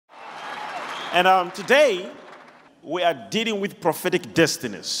And today, we are dealing with prophetic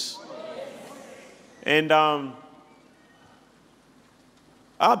destinies. And I'll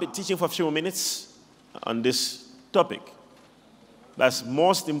be teaching for a few minutes on this topic. That's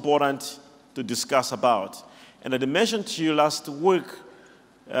most important to discuss about. And I mentioned to you last week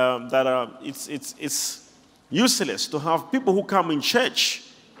that it's useless to have people who come in church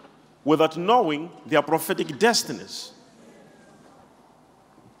without knowing their prophetic destinies.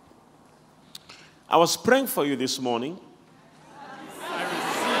 I was praying for you this morning.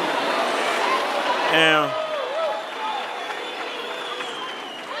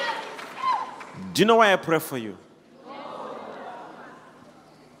 Do you know why I pray for you?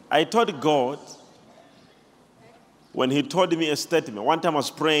 I told God, when He told me a statement, one time I was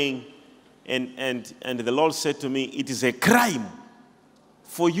praying, and the Lord said to me, it is a crime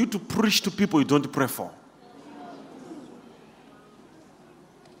for you to preach to people you don't pray for.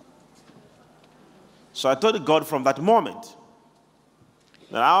 So I told God from that moment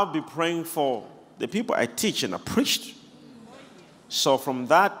that I'll be praying for the people I teach and I preached. So from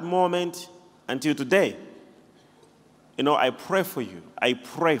that moment until today, I pray for you. I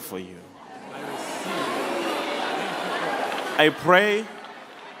pray for you. I pray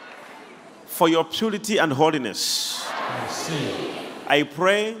for your purity and holiness. I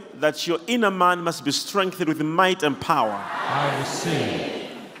pray that your inner man must be strengthened with might and power.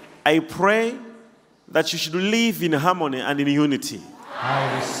 I pray that you should live in harmony and in unity.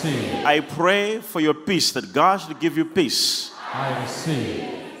 I pray for your peace, that God should give you peace.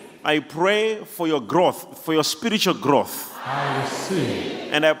 I pray for your growth, for your spiritual growth.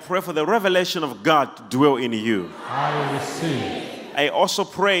 And I pray for the revelation of God to dwell in you. I also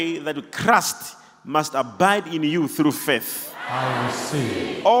pray that Christ must abide in you through faith.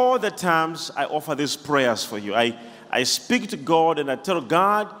 All the times I offer these prayers for you. I speak to God and I tell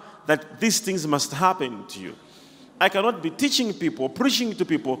God that these things must happen to you. I cannot be teaching people, preaching to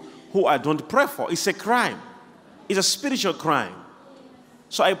people who I don't pray for. It's a crime. It's a spiritual crime.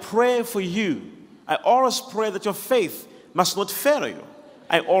 So I pray for you. I always pray that your faith must not fail you.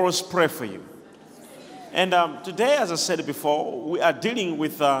 I always pray for you. And today, as I said before, we are dealing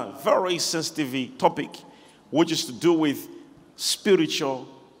with a very sensitive topic, which is to do with spiritual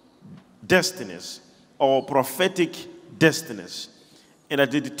destinies or prophetic destinies. And I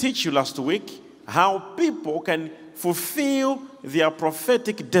did teach you last week how people can fulfill their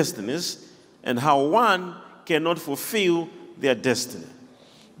prophetic destinies and how one cannot fulfill their destiny.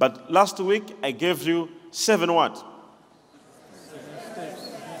 But last week, I gave you 7 what?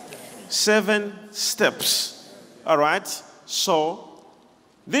 7 steps. All right? So,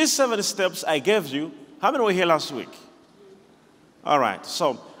 these 7 steps I gave you, how many were here last week? All right.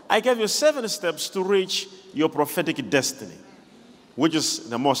 So, I gave you 7 steps to reach your prophetic destiny, which is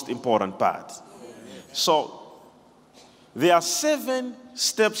the most important part. So, there are 7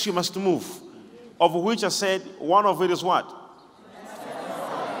 steps you must move, of which I said one of it is what?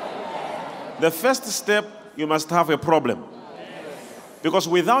 The first step, you must have a problem. Because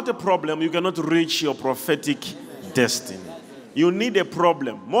without a problem, you cannot reach your prophetic destiny. You need a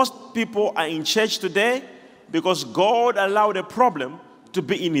problem. Most people are in church today because God allowed a problem to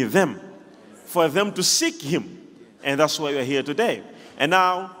be in them, for them to seek Him. And that's why we're here today. And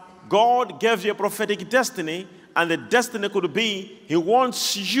now, God gave you a prophetic destiny, and the destiny could be He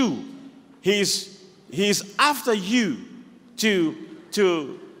wants you. He's after you to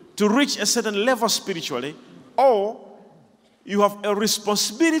reach a certain level spiritually, or you have a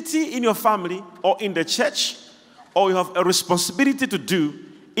responsibility in your family or in the church, or you have a responsibility to do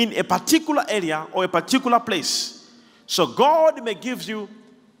in a particular area or a particular place. So God may give you,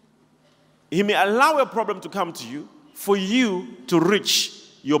 He may allow a problem to come to you for you to reach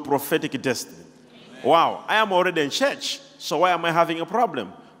your prophetic destiny. Amen. Wow, I am already in church, so why am I having a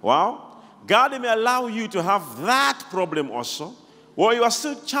problem? Wow, God may allow you to have that problem also, or you are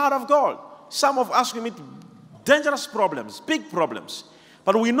still a child of God. Some of us, we meet dangerous problems, big problems.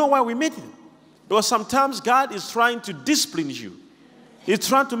 But we know why we meet it. Because sometimes God is trying to discipline you. He's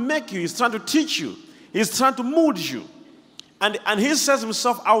trying to make you. He's trying to teach you. He's trying to mold you. And He says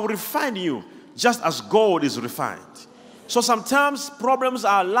Himself, I will refine you just as gold is refined. So sometimes problems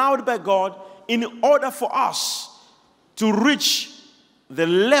are allowed by God in order for us to reach the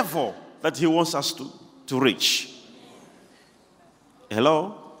level that He wants us to reach.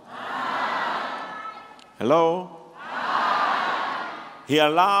 Hello? Hello? He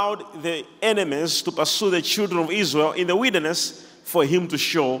allowed the enemies to pursue the children of Israel in the wilderness for Him to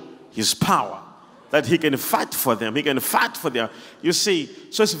show His power. That He can fight for them. He can fight for them. You see,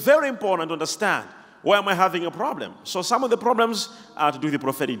 so it's very important to understand Why am I having a problem? So some of the problems are to do with the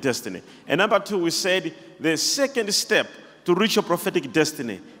prophetic destiny. And number 2, we said the second step to reach your prophetic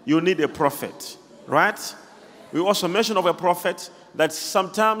destiny, you need a prophet, right? We also mentioned of a prophet that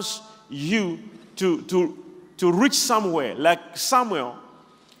sometimes you, to reach somewhere, like Samuel,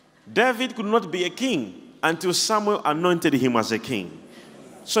 David could not be a king until Samuel anointed him as a king.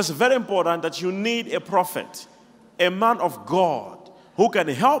 So it's very important that you need a prophet, a man of God who can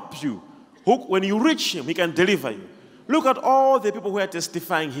help you. Who, when you reach him, he can deliver you. Look at all the people who are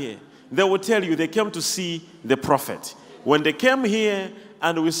testifying here. They will tell you they came to see the prophet. When they came here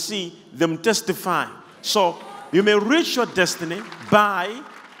and we see them testifying. So you may reach your destiny by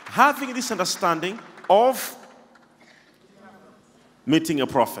having this understanding of meeting a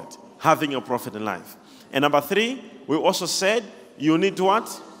prophet, having a prophet in life. And number 3, we also said you need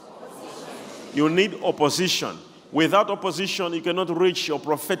what? You need opposition. Without opposition, you cannot reach your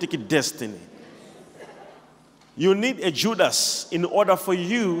prophetic destiny. You need a Judas in order for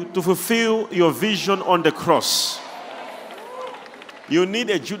you to fulfill your vision on the cross. You need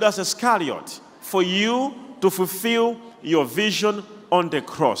a Judas Iscariot for you to fulfill your vision on the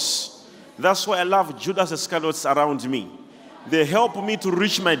cross. That's why I love Judas Iscariots around me. They help me to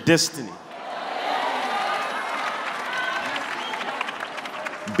reach my destiny.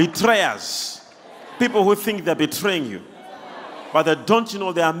 Betrayers. People who think they're betraying you, but they don't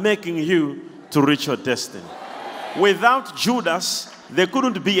know they are making you to reach your destiny. Without Judas, they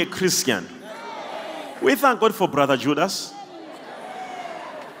couldn't be a Christian. We thank God for Brother Judas.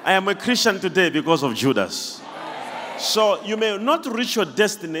 I am a Christian today because of Judas. So you may not reach your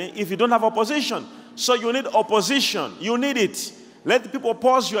destiny if you don't have opposition. So you need opposition. You need it. Let the people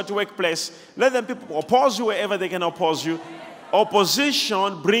oppose you at your workplace. Let them people oppose you wherever they can oppose you.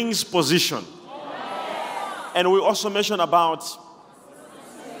 Opposition brings position. And we also mentioned about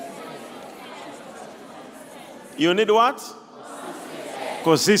you need what?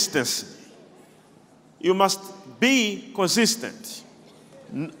 Consistency. You must be consistent.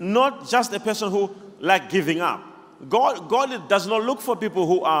 Not just a person who like giving up. God does not look for people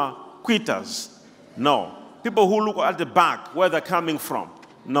who are quitters. No. People who look at the back, where they're coming from.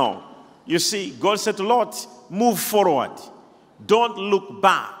 No. You see, God said to Lot, move forward. Don't look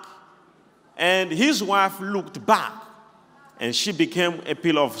back. And his wife looked back, and she became a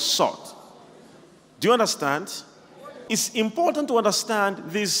pillar of salt. Do you understand? It's important to understand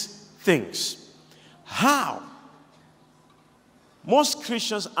these things. How? Most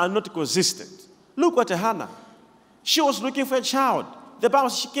Christians are not consistent. Look at Hannah. She was looking for a child. The Bible,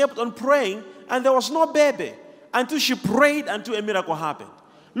 she kept on praying, and there was no baby until she prayed until a miracle happened.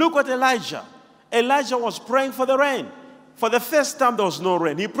 Look at Elijah. Elijah was praying for the rain. For the first time, there was no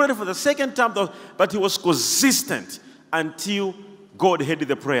rain. He prayed for the second time, but he was consistent until God heard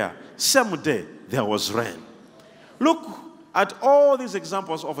the prayer. Same day, there was rain. Look at all these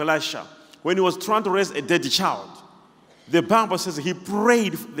examples of Elisha. When he was trying to raise a dead child, the Bible says he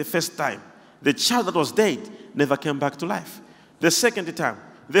prayed the first time. The child that was dead never came back to life. The second time,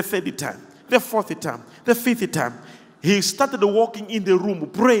 the third time, the fourth time, the fifth time, he started walking in the room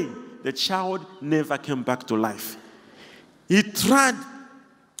praying. The child never came back to life. He tried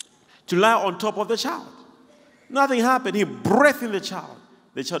to lie on top of the child. Nothing happened. He breathed in the child.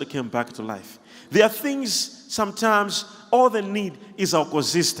 The child came back to life. There are things sometimes all they need is our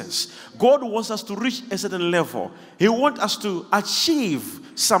consistency. God wants us to reach a certain level. He wants us to achieve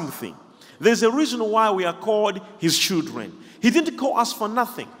something. There's a reason why we are called his children. He didn't call us for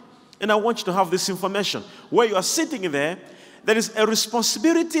nothing. And I want you to have this information. Where you are sitting there is a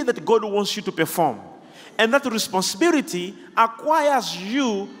responsibility that God wants you to perform. And that responsibility acquires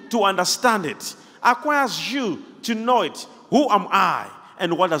you to understand it, acquires you to know it. Who am I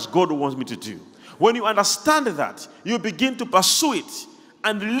and what does God want me to do? When you understand that, you begin to pursue it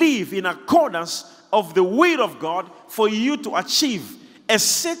and live in accordance of the will of God for you to achieve a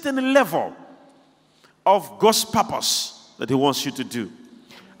certain level of God's purpose that he wants you to do.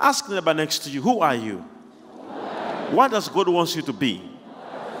 Ask the neighbor next to you, who are you? What does God want you to be?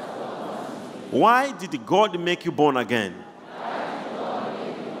 Why did God make you born again?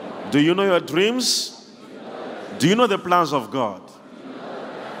 Do you know your dreams? Do you know the plans of God?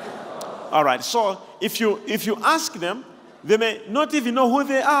 All right, so if you ask them, they may not even know who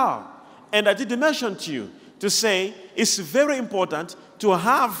they are. And I did mention to you to say it's very important to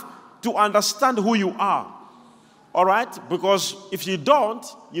understand who you are. All right? Because if you don't,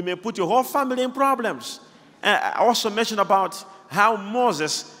 you may put your whole family in problems. And I also mentioned about how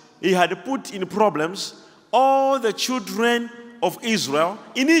Moses, he had put in problems all the children of Israel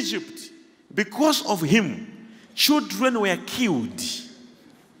in Egypt. Because of him, children were killed.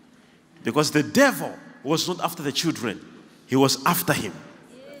 Because the devil was not after the children. He was after him.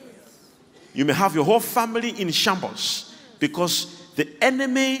 You may have your whole family in shambles because the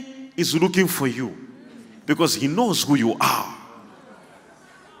enemy is looking for you because he knows who you are.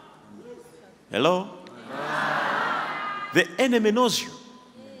 Hello? The enemy knows you.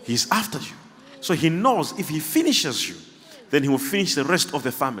 He's after you. So he knows if he finishes you, then he will finish the rest of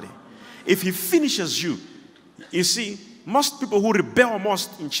the family. If he finishes you, you see, most people who rebel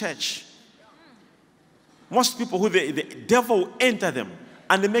most in church, most people who the devil will enter them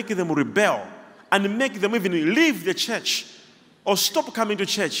and they make them rebel and make them even leave the church or stop coming to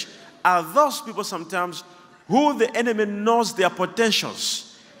church are those people sometimes who the enemy knows their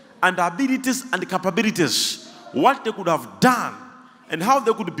potentials and abilities and capabilities, what they could have done and how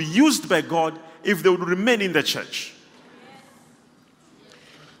they could be used by God if they would remain in the church.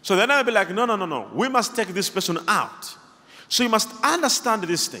 So then I'll be like, no, we must take this person out. So you must understand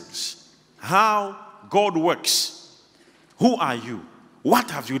these things. How God works. Who are you? What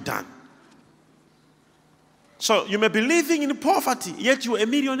have you done? So you may be living in poverty, yet you're a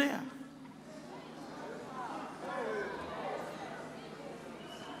millionaire.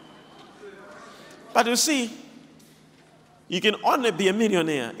 But you see, you can only be a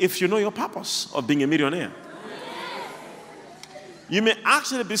millionaire if you know your purpose of being a millionaire. You may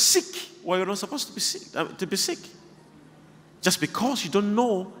actually be sick where you're not supposed to be sick. Just because you don't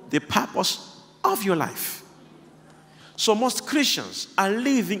know the purpose of your life. So most Christians are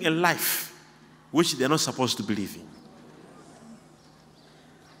living a life which they're not supposed to be living.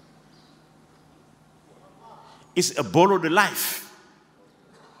 It's a borrowed life.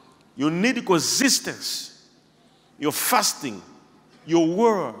 You need consistency. Your fasting, your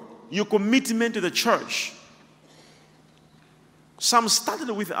word, your commitment to the church. Some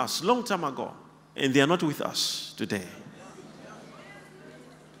started with us a long time ago, and they are not with us today.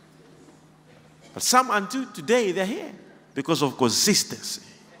 But some until today, they're here because of consistency.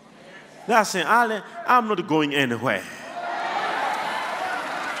 They are saying, I'm not going anywhere.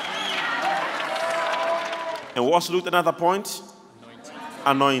 And we also looked at another point.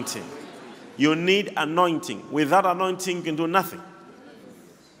 Anointing. You need anointing. Without anointing, you can do nothing.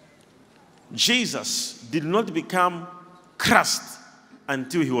 Jesus did not become Christ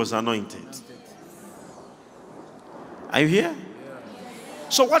until he was anointed. Are you here?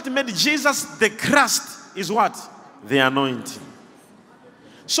 So what made Jesus the Christ is what? The anointing.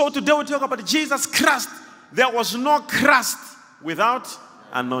 So today we talk about Jesus Christ. There was no Christ without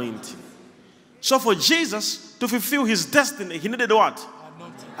anointing. So for Jesus to fulfill his destiny, he needed what?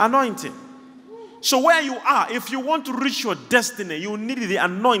 Anointing. So where you are, if you want to reach your destiny, you need the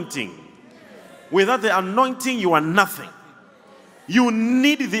anointing. Without the anointing, you are nothing. You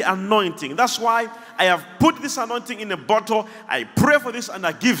need the anointing. That's why I have put this anointing in a bottle. I pray for this and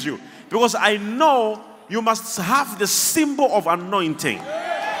I give you. Because I know you must have the symbol of anointing.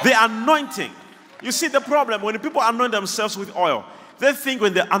 The anointing. You see the problem, when people anoint themselves with oil, they think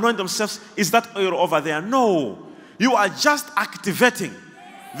when they anoint themselves, is that oil over there? No. You are just activating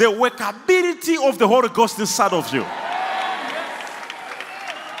the workability of the Holy Ghost inside of you.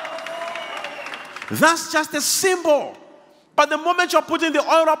 That's just a symbol. But the moment you're putting the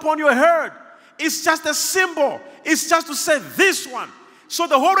oil upon your head, it's just a symbol. It's just to say this one. So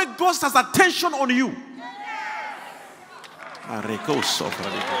the Holy Ghost has attention on you.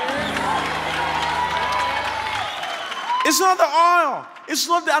 It's not the oil. It's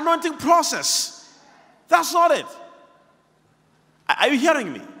not the anointing process. That's not it. Are you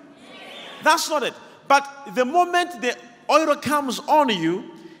hearing me? That's not it. But the moment the oil comes on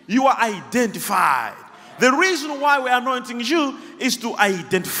you, you are identified. The reason why we're anointing you is to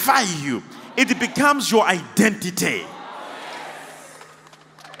identify you. It becomes your identity.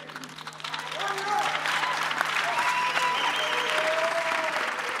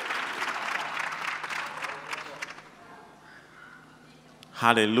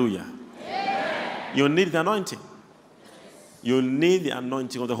 Hallelujah. Yeah. You need the anointing. You need the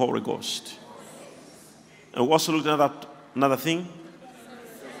anointing of the Holy Ghost. And we also looked at another thing.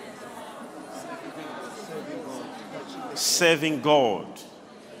 Serving God.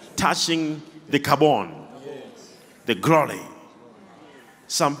 Touching the carbon. The glory.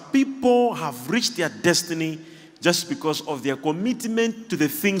 Some people have reached their destiny just because of their commitment to the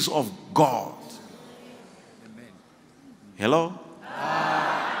things of God. Hello?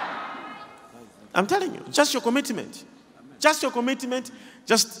 I'm telling you, just your commitment. Just your commitment.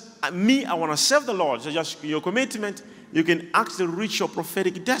 Just me, I want to serve the Lord. So just your commitment, you can actually reach your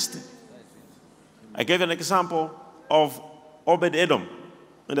prophetic destiny. I gave an example of Obed-Edom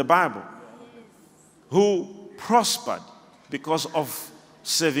in the Bible, who prospered because of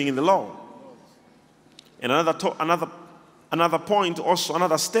Saving in the Lord. And another point, also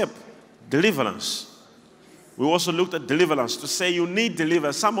another step, deliverance. We also looked at deliverance to say you need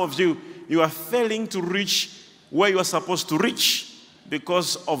deliverance. Some of you are failing to reach where you are supposed to reach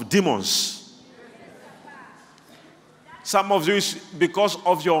because of demons. Some of you is because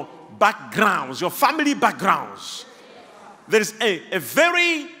of your backgrounds, your family backgrounds. There is a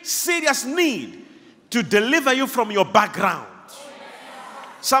very serious need to deliver you from your background.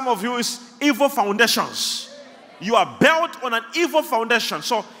 Some of you is evil foundations. You are built on an evil foundation.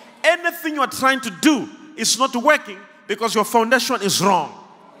 So anything you are trying to do is not working because your foundation is wrong.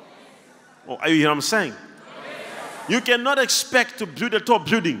 Oh, are you hearing what I'm saying? You cannot expect to build a tall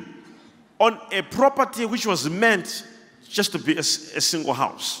building on a property which was meant just to be a single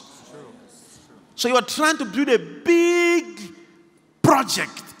house. So you are trying to build a big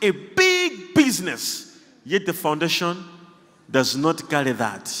project, a big business, yet the foundation does not carry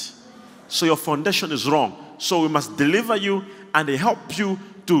that. So your foundation is wrong. So we must deliver you and help you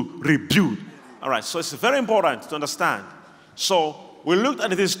to rebuild. All right, so it's very important to understand. So we looked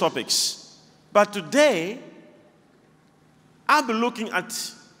at these topics. But today, I'll be looking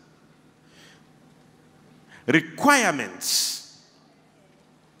at requirements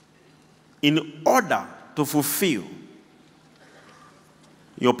in order to fulfill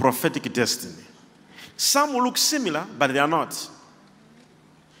your prophetic destiny. Some will look similar, but they are not.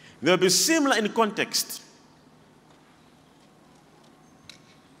 They'll be similar in context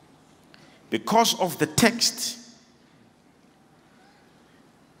because of the text.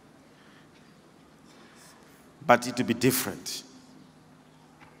 But it will be different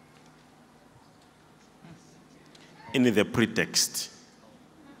in the pretext.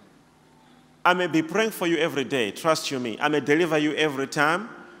 I may be praying for you every day, trust you me. I may deliver you every time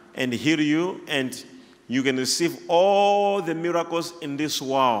and heal you, and you can receive all the miracles in this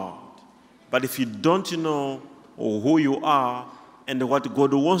world. But if you don't know who you are and what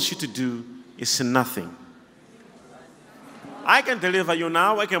God wants you to do, it's nothing. I can deliver you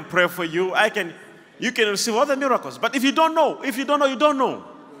now, I can pray for you, you can receive all the miracles. But if you don't know, you don't know.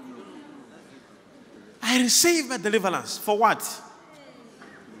 I received my deliverance. For what?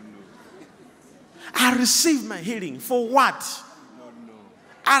 I received my healing. For what?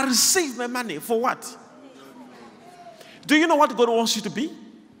 I received my money. For what? Do you know what God wants you to be?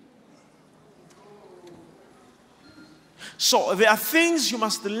 So there are things you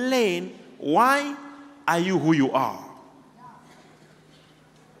must learn. Why are you who you are?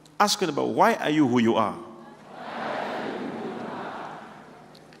 Ask God about why are you who you are?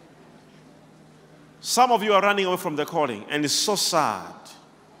 Some of you are running away from the calling, and it's so sad.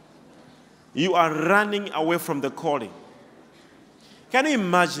 You are running away from the calling. Can you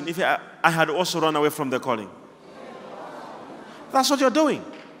imagine if I had also run away from the calling? That's what you're doing.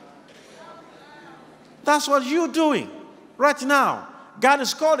 That's what you're doing right now. God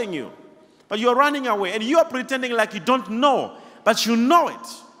is calling you, but you're running away, and you are pretending like you don't know, but you know it.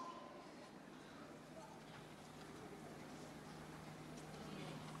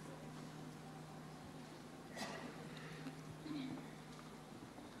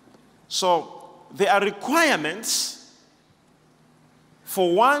 So there are requirements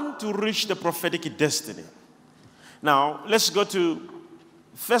for one to reach the prophetic destiny. Now, let's go to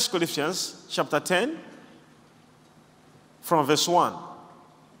 1 Corinthians chapter 10 from verse 1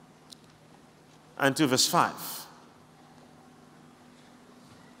 and to verse 5.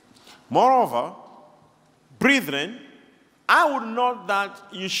 Moreover, brethren, I would not that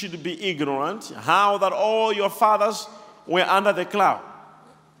you should be ignorant how that all your fathers were under the cloud.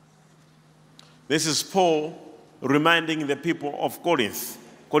 This is Paul reminding the people of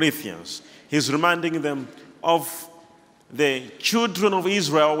Corinthians. He's reminding them of the children of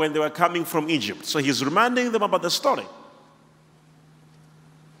Israel when they were coming from Egypt. So he's reminding them about the story.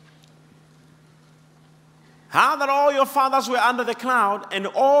 How that all your fathers were under the cloud and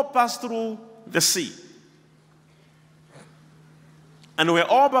all passed through the sea. And were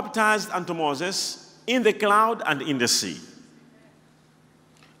all baptized unto Moses in the cloud and in the sea.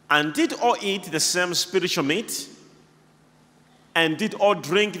 And did all eat the same spiritual meat? And did all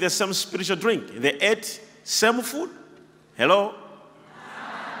drink the same spiritual drink? They ate same food? Hello?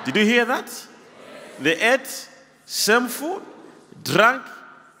 Did you hear that? They ate same food, drank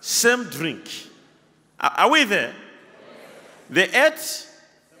same drink. Are we there? They ate.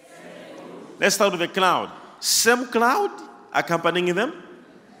 Let's start with the cloud. Same cloud accompanying them.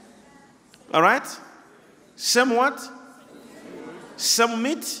 All right? Same what? Same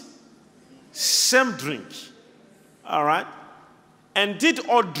meat, same drink. All right? And did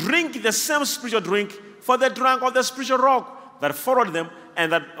all drink the same spiritual drink, for they drank of the spiritual rock that followed them,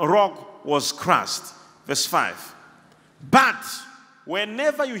 and that rock was crushed. Verse 5. But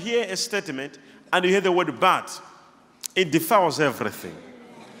whenever you hear a statement and you hear the word but, it defiles everything.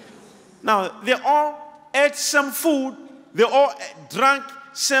 Now, they all ate some food. They all drank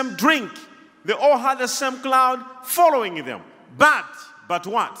some drink. They all had the same cloud following them. But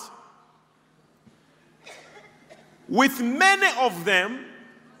what? With many of them,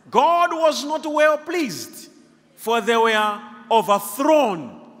 God was not well pleased, for they were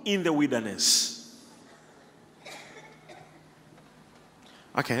overthrown in the wilderness.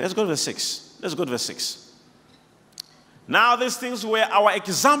 Okay, let's go to verse 6. Let's go to verse 6. Now these things were our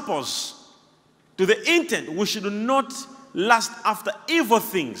examples, to the intent we should not lust after evil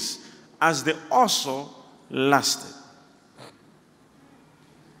things, as they also lasted.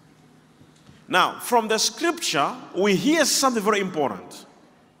 Now, from the scripture, we hear something very important.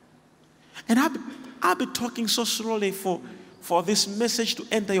 And I'll be talking so slowly for this message to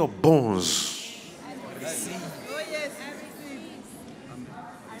enter your bones.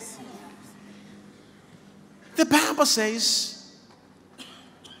 The Bible says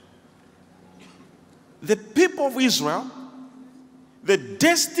the people of Israel, the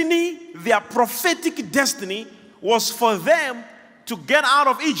destiny, their prophetic destiny, was for them to get out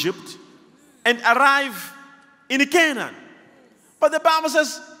of Egypt and arrive in Canaan. But the Bible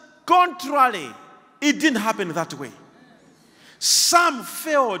says, contrarily, it didn't happen that way. Some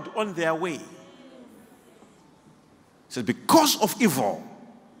failed on their way. It says, because of evil,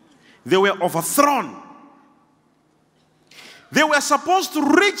 they were overthrown. They were supposed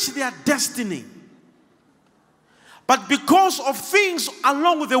to reach their destiny. But because of things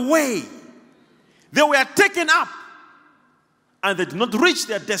along the way, they were taken up and they did not reach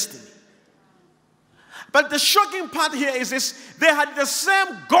their destiny. But the shocking part here is this: they had the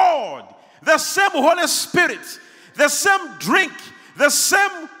same God, the same Holy Spirit, the same drink, the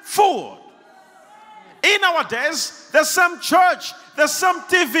same food. In our days, the same church, the same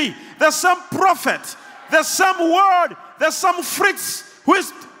TV, the same prophet, the same word, the same Fritz who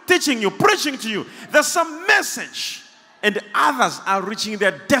is teaching you, preaching to you. There's some message. And others are reaching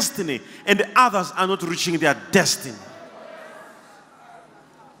their destiny, and others are not reaching their destiny.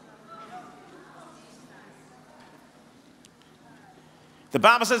 The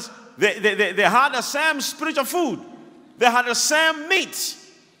Bible says they had the same spiritual food. They had the same meat.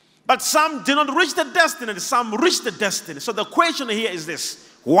 But some did not reach the destiny, and some reached the destiny. So the question here is this: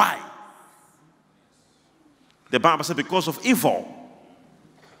 why? The Bible says because of evil.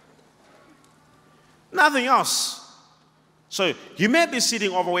 Nothing else. So you may be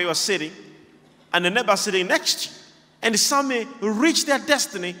sitting over where you are sitting, and the neighbor sitting next to you. And some may reach their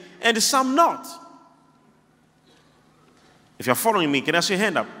destiny, and some not. If you're following me, can I see your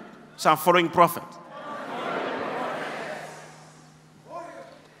hand up? So I'm following prophet.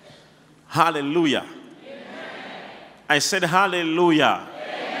 Hallelujah. Amen. I said hallelujah.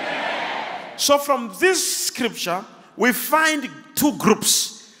 Amen. So from this scripture, we find two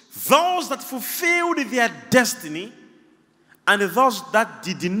groups. Those that fulfilled their destiny and those that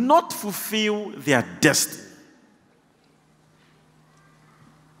did not fulfill their destiny.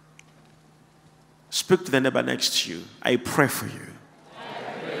 Speak to the neighbor next to you. I pray for you.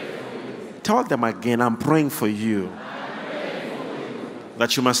 Tell them again, I'm praying for you.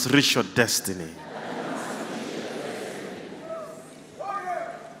 That you must reach your destiny.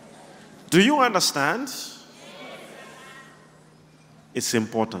 Do you understand? It's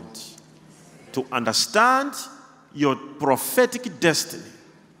important to understand your prophetic destiny.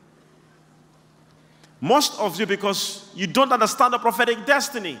 Most of you, because you don't understand the prophetic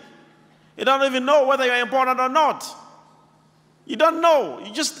destiny, you don't even know whether you're important or not. You don't know.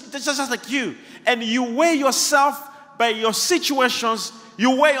 It's just like you. And you weigh yourself by your situations.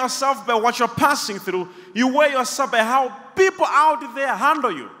 You weigh yourself by what you're passing through. You weigh yourself by how people out there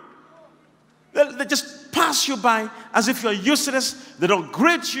handle you. They just pass you by as if you're useless. They don't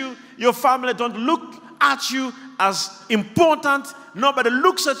greet you. Your family don't look at you as important. Nobody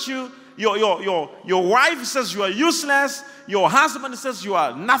looks at you. Your wife says you are useless. Your husband says you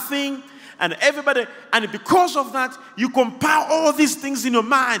are nothing. And everybody, and because of that, you compile all these things in your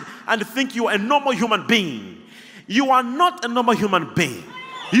mind and think you are a normal human being. You are not a normal human being.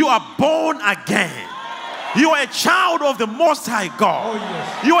 You are born again. You are a child of the Most High God. Oh,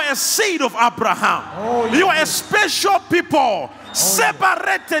 yes. You are a seed of Abraham. Oh, yes. You are a special people,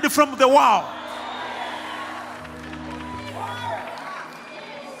 separated from the world.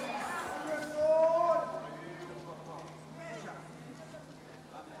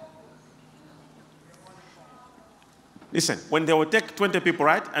 Listen, when they will take 20 people,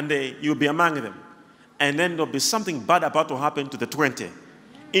 right, and you'll be among them, and then there'll be something bad about to happen to the 20.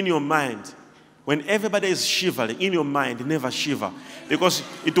 In your mind, when everybody is shivering, in your mind, never shiver. Because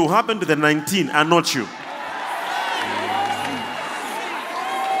it will happen to the 19 and not you.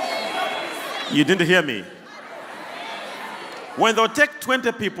 You didn't hear me. When they'll take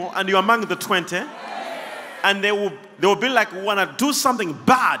 20 people and you're among the 20, and they will be like, we want to do something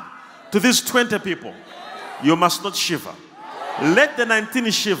bad to these 20 people, you must not shiver. Let the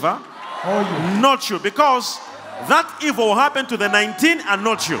 19 shiver, not you. Because that evil will happen to the 19 and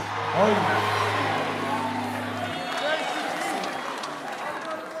not you.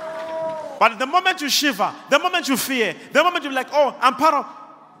 But the moment you shiver, the moment you fear, the moment you're like, oh, I'm part of,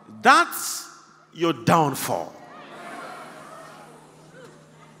 that's your downfall.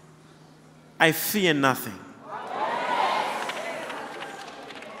 I fear nothing.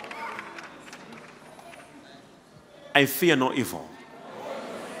 I fear no evil.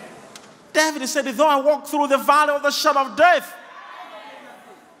 David said, though I walk through the valley of the shadow of death,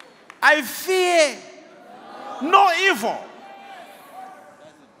 I fear no evil.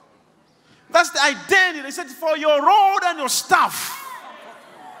 That's the identity. He said, for your rod and your staff,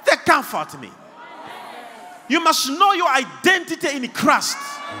 they comfort me. You must know your identity in Christ.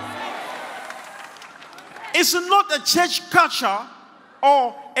 It's not a church culture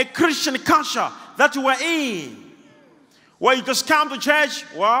or a Christian culture that you are in, where you just come to church.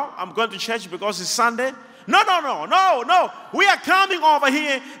 Well, I'm going to church because it's Sunday. No. We are coming over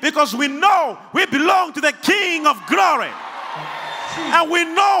here because we know we belong to the King of Glory. And we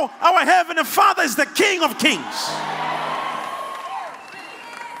know our Heavenly Father is the King of Kings.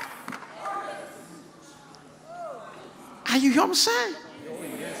 Are you hear what I'm saying?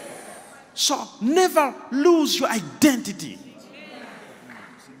 So never lose your identity.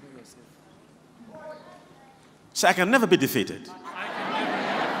 So I can never be defeated.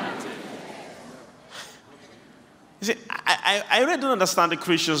 You see, I really don't understand the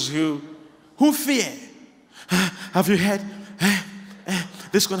Christians who fear. Have you heard?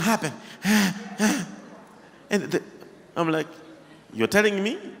 This is going to happen. And I'm like, you're telling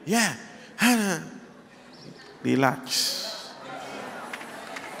me? Yeah. Relax.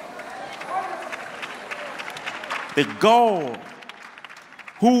 The God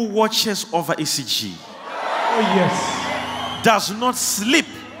who watches over ECG, does not sleep,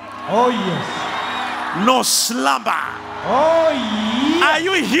 no slumber. Are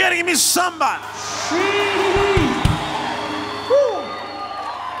you hearing me, somebody?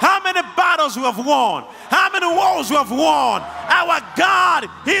 How many battles we have won? How many wars we have won? Our God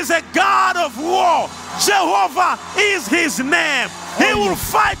is a God of war. Jehovah is his name. He will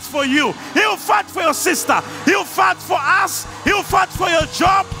fight for you. He will fight for your sister. He will fight for us. He will fight for your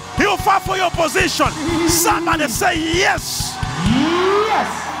job. He will fight for your position. Somebody say yes. Yes.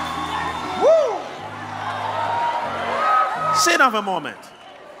 Woo. Sit down for a moment.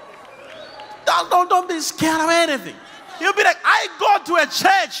 Don't be scared of anything. You'll be like, I go to a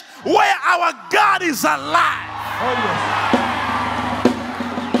church where our God is alive.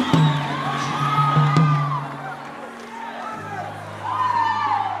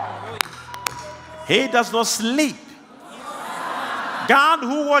 He does not sleep. God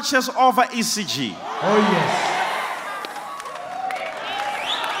who watches over ECG.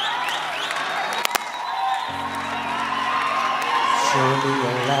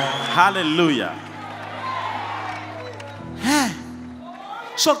 Hallelujah.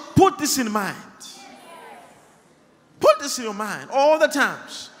 So put this in mind. Put this in your mind all the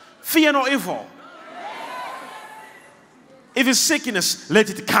times. Fear no evil. If it's sickness, let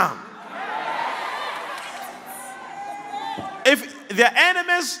it come. If they're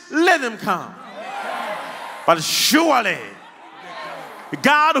enemies, let them come. But surely,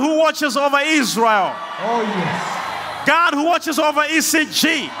 God who watches over Israel. God who watches over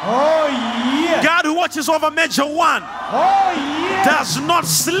ECG. God who watches over Major 1. Does not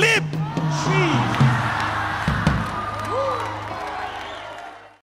sleep.